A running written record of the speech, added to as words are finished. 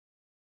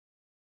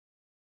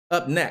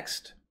Up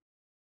next,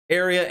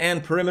 area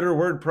and perimeter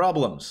word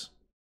problems.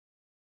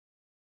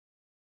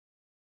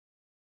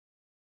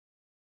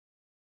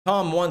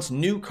 Tom wants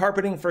new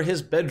carpeting for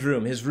his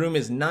bedroom. His room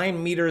is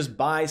 9 meters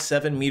by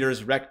 7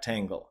 meters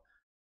rectangle.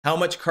 How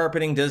much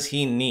carpeting does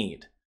he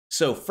need?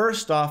 So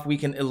first off, we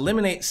can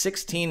eliminate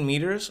 16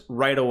 meters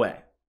right away.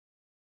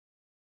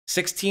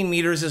 16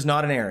 meters is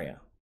not an area.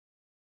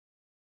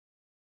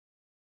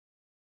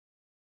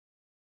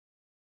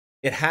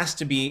 It has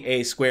to be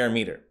a square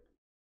meter.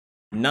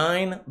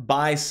 9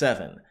 by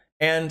 7.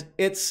 And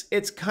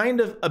it's kind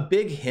of a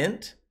big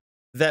hint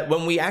that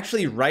when we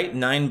actually write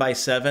 9 by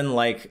 7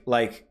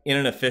 like in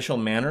an official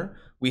manner,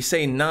 we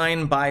say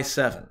 9 by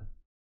 7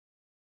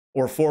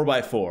 or 4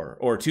 by 4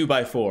 or 2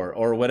 by 4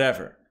 or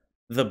whatever.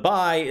 The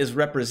by is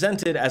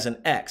represented as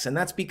an X, and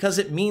that's because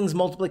it means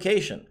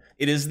multiplication.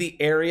 It is the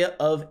area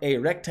of a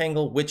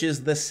rectangle, which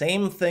is the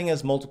same thing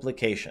as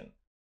multiplication.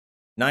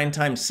 9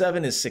 times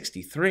 7 is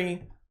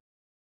 63.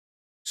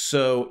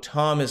 So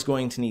Tom is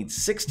going to need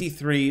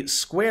 63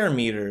 square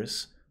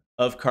meters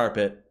of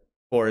carpet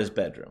for his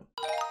bedroom.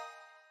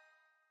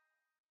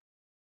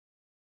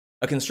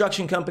 A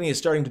construction company is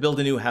starting to build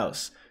a new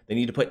house. They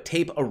need to put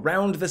tape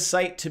around the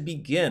site to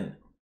begin.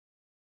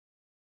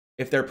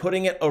 If they're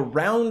putting it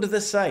around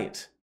the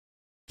site,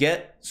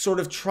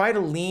 try to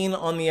lean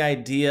on the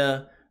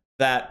idea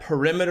that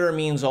perimeter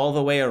means all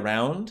the way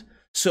around,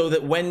 so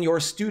that when your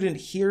student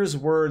hears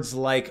words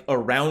like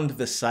around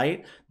the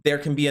site, there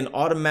can be an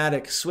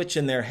automatic switch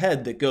in their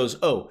head that goes,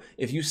 oh,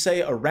 if you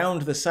say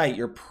around the site,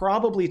 you're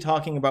probably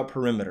talking about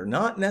perimeter.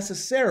 Not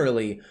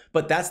necessarily,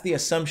 but that's the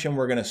assumption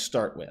we're going to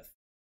start with.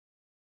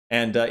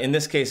 And in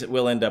this case, it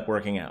will end up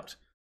working out.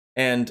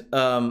 And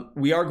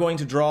we are going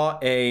to draw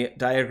a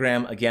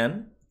diagram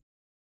again.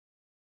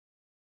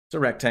 It's a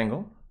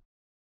rectangle.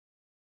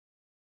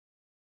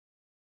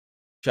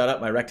 Shut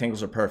up, my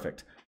rectangles are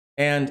perfect.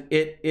 And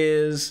it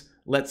is,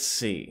 let's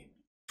see,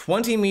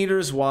 20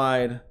 meters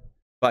wide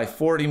by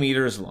 40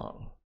 meters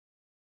long.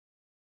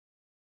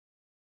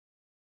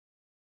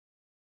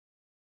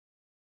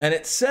 And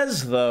it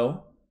says,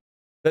 though,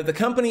 that the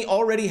company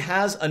already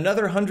has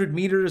another 100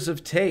 meters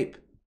of tape.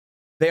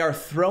 They are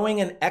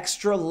throwing an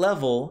extra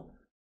level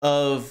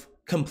of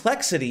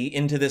complexity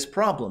into this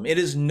problem. It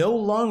is no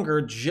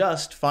longer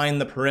just find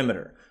the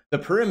perimeter. The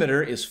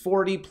perimeter is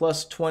 40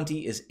 plus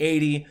 20 is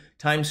 80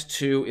 times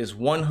 2 is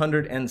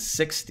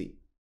 160.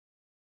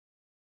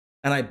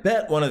 And I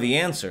bet one of the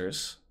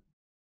answers,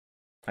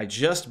 I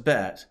just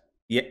bet,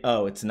 yeah,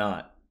 oh, it's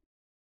not.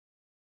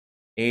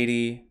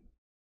 80.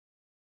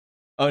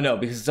 Oh no,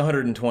 because it's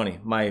 120.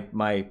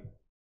 My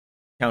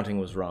counting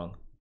was wrong.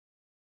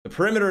 The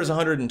perimeter is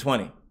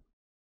 120.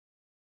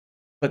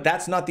 But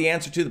that's not the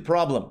answer to the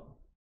problem.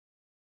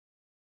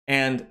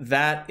 And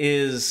that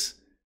is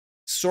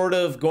sort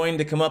of going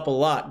to come up a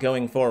lot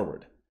going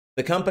forward.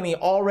 The company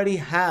already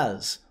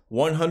has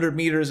 100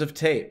 meters of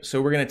tape.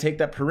 So we're going to take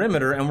that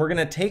perimeter and we're going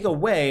to take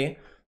away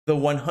the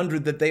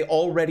 100 that they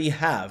already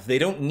have. They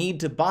don't need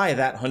to buy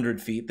that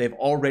 100 feet. They've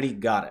already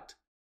got it.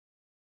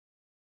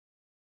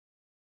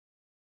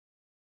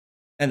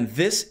 And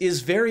this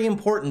is very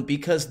important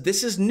because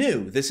this is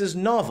new, this is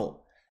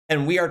novel,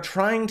 and we are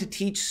trying to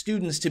teach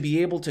students to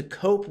be able to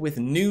cope with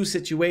new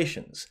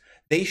situations.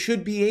 They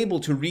should be able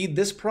to read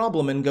this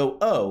problem and go,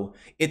 oh,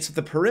 it's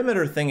the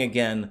perimeter thing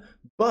again,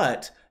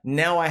 but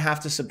now I have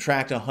to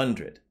subtract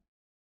 100.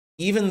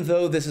 Even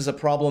though this is a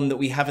problem that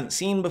we haven't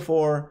seen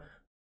before,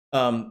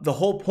 the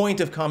whole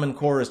point of Common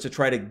Core is to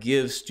try to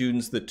give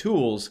students the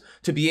tools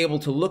to be able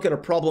to look at a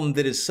problem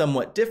that is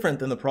somewhat different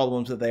than the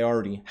problems that they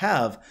already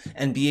have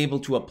and be able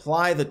to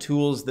apply the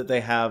tools that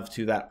they have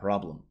to that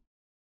problem.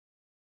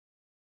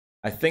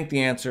 I think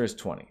the answer is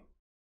 20.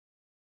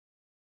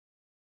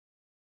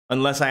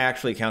 Unless I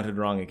actually counted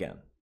wrong again.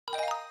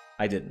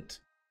 I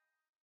didn't.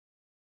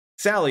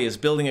 Sally is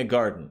building a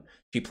garden.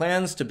 She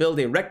plans to build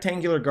a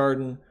rectangular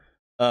garden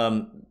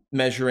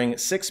measuring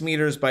 6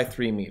 meters by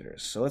 3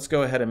 meters. So let's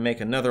go ahead and make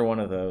another one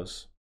of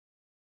those.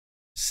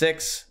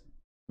 6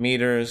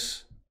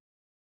 meters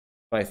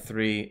by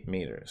 3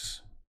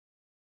 meters.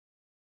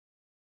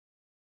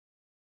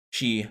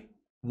 She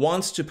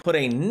wants to put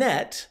a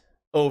net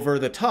over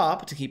the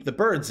top to keep the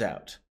birds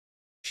out.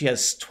 She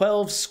has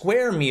 12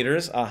 square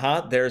meters,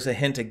 there's a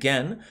hint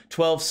again,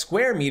 12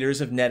 square meters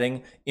of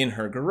netting in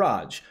her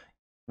garage.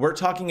 We're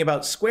talking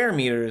about square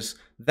meters.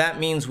 That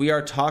means we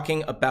are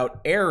talking about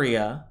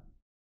area,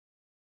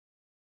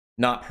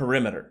 not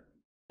perimeter.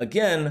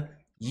 Again,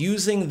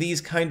 using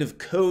these kind of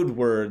code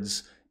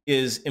words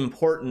is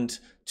important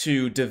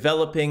to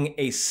developing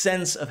a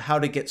sense of how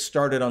to get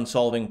started on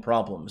solving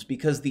problems,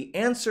 because the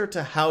answer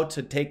to how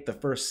to take the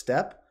first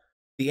step,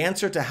 the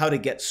answer to how to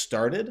get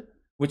started,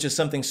 which is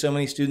something so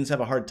many students have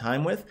a hard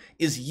time with,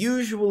 is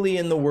usually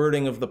in the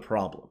wording of the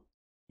problem.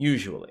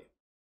 Usually.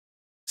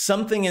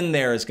 Something in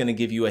there is going to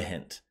give you a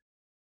hint.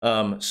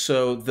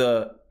 So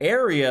the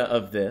area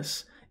of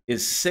this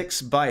is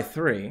 6 by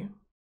 3,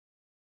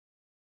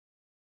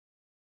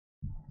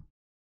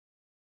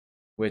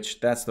 which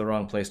that's the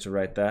wrong place to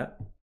write that.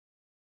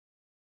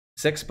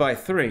 6 by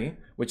 3,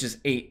 which is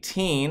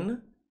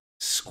 18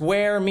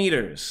 square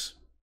meters.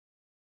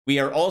 We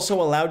are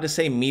also allowed to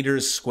say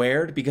meters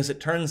squared because it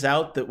turns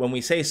out that when we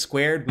say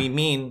squared, we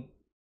mean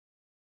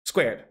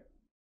squared.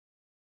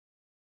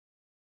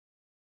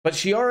 But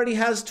she already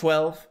has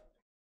 12,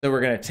 so we're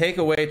going to take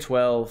away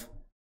 12,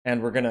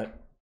 and we're going to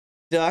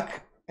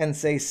duck and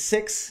say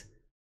 6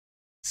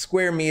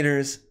 square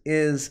meters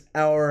is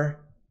our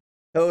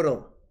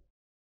total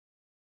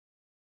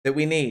that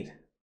we need,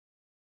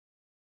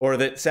 or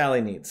that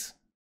Sally needs.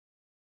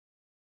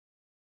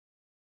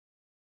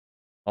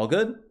 All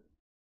good?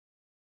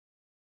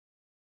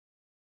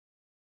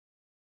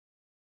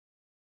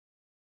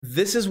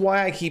 This is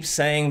why I keep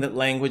saying that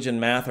language and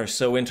math are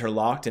so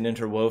interlocked and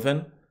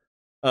interwoven,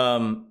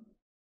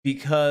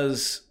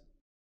 because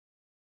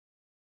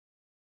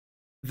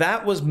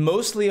that was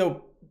mostly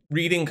a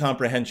reading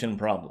comprehension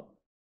problem.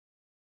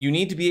 You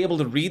need to be able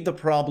to read the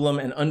problem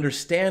and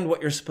understand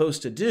what you're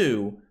supposed to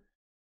do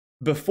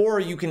before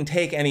you can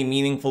take any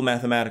meaningful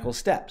mathematical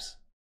steps.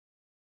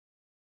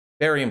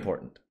 Very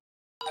important.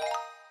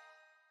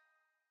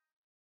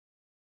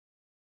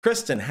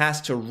 Kristen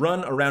has to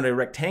run around a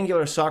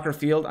rectangular soccer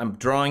field. I'm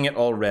drawing it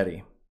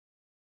already.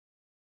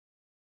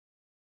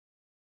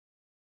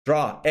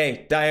 Draw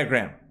a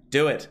diagram.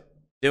 Do it.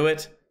 Do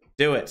it.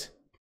 Do it.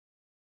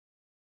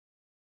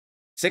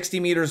 60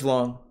 meters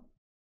long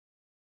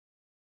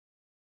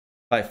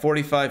by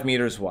 45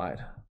 meters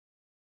wide.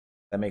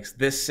 That makes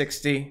this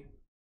 60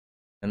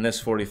 and this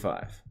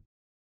 45. Is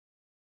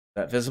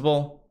that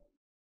visible?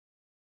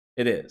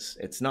 It is.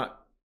 It's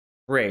not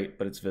great,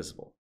 but it's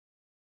visible.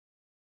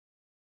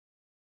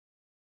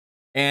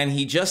 And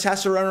he just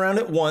has to run around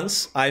it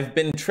once. I've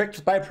been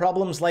tricked by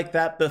problems like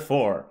that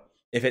before.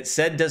 If it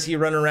said, does he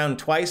run around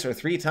twice or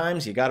 3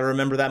 times, you got to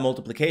remember that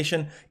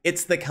multiplication.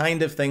 It's the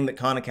kind of thing that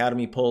Khan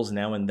Academy pulls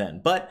now and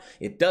then. But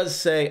it does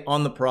say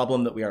on the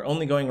problem that we are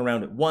only going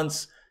around it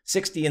once.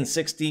 60 and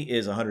 60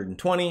 is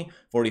 120.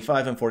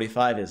 45 and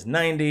 45 is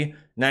 90.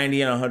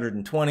 90 and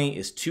 120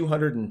 is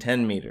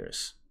 210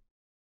 meters.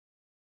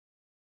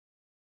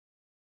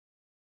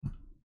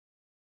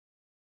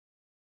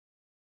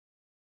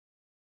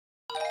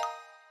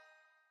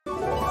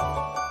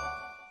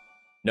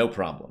 No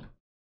problem.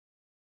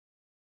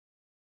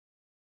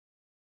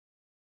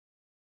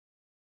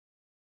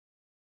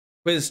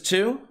 Quiz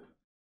 2.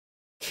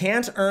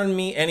 Can't earn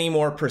me any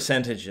more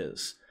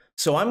percentages.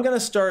 So I'm going to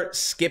start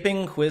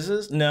skipping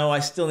quizzes. No, I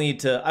still need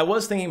to. I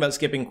was thinking about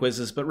skipping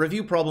quizzes, but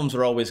review problems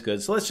are always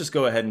good. So let's just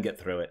go ahead and get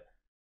through it.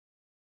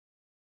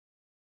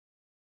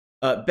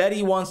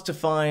 Betty wants to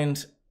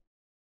find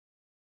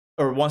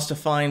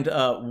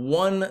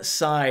one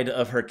side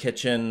of her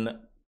kitchen,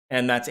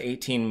 and that's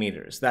 18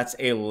 meters. That's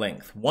a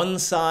length. One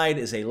side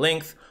is a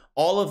length.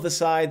 All of the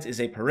sides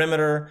is a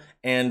perimeter,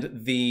 and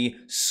the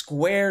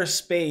square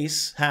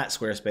space,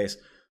 Squarespace,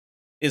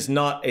 is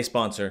not a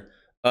sponsor.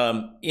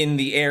 In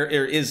the air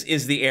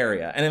is the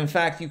area, and in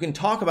fact, you can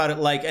talk about it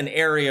like an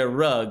area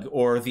rug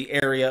or the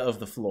area of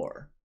the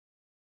floor.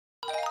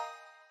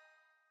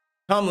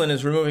 Tomlin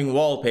is removing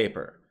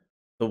wallpaper.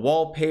 The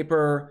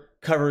wallpaper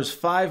covers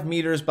 5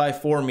 meters by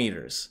 4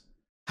 meters.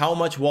 How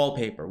much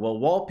wallpaper? Well,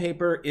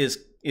 wallpaper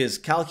is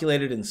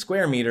calculated in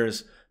square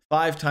meters.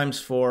 5 times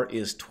 4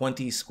 is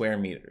 20 square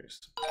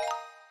meters.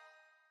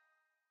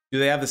 Do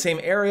they have the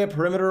same area,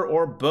 perimeter,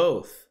 or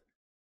both?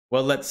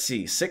 Well, let's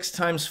see. 6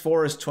 times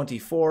 4 is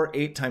 24.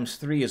 8 times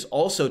 3 is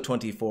also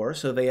 24,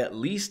 so they at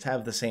least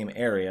have the same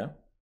area.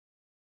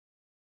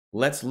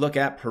 Let's look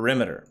at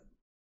perimeter.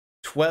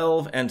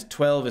 12 and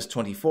 12 is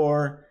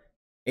 24.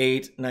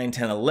 8, 9,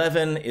 10,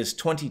 11 is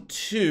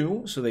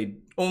 22, so they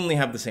only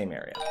have the same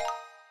area.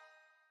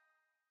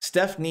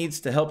 Steph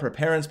needs to help her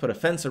parents put a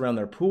fence around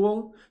their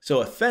pool.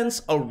 So a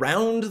fence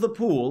around the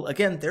pool,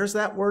 again, there's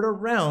that word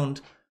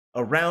around.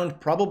 Around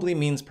probably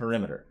means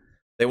perimeter.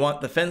 They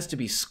want the fence to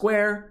be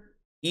square.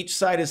 Each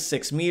side is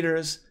 6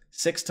 meters.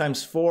 6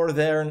 times 4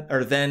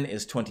 then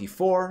is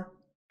 24.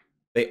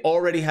 They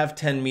already have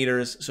 10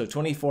 meters, so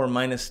 24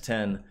 minus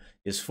 10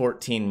 is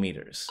 14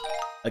 meters.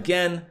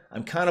 Again,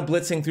 I'm kind of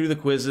blitzing through the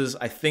quizzes.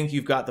 I think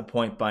you've got the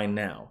point by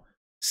now.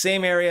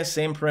 Same area,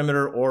 same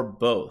perimeter, or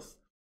both.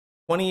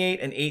 28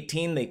 and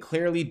 18, they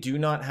clearly do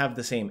not have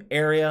the same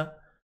area.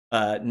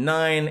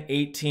 9,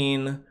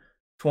 18,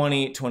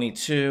 20,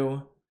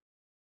 22,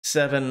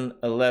 7,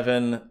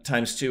 11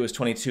 times 2 is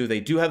 22. They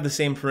do have the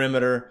same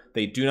perimeter.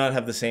 They do not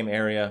have the same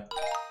area.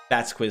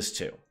 That's quiz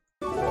 2.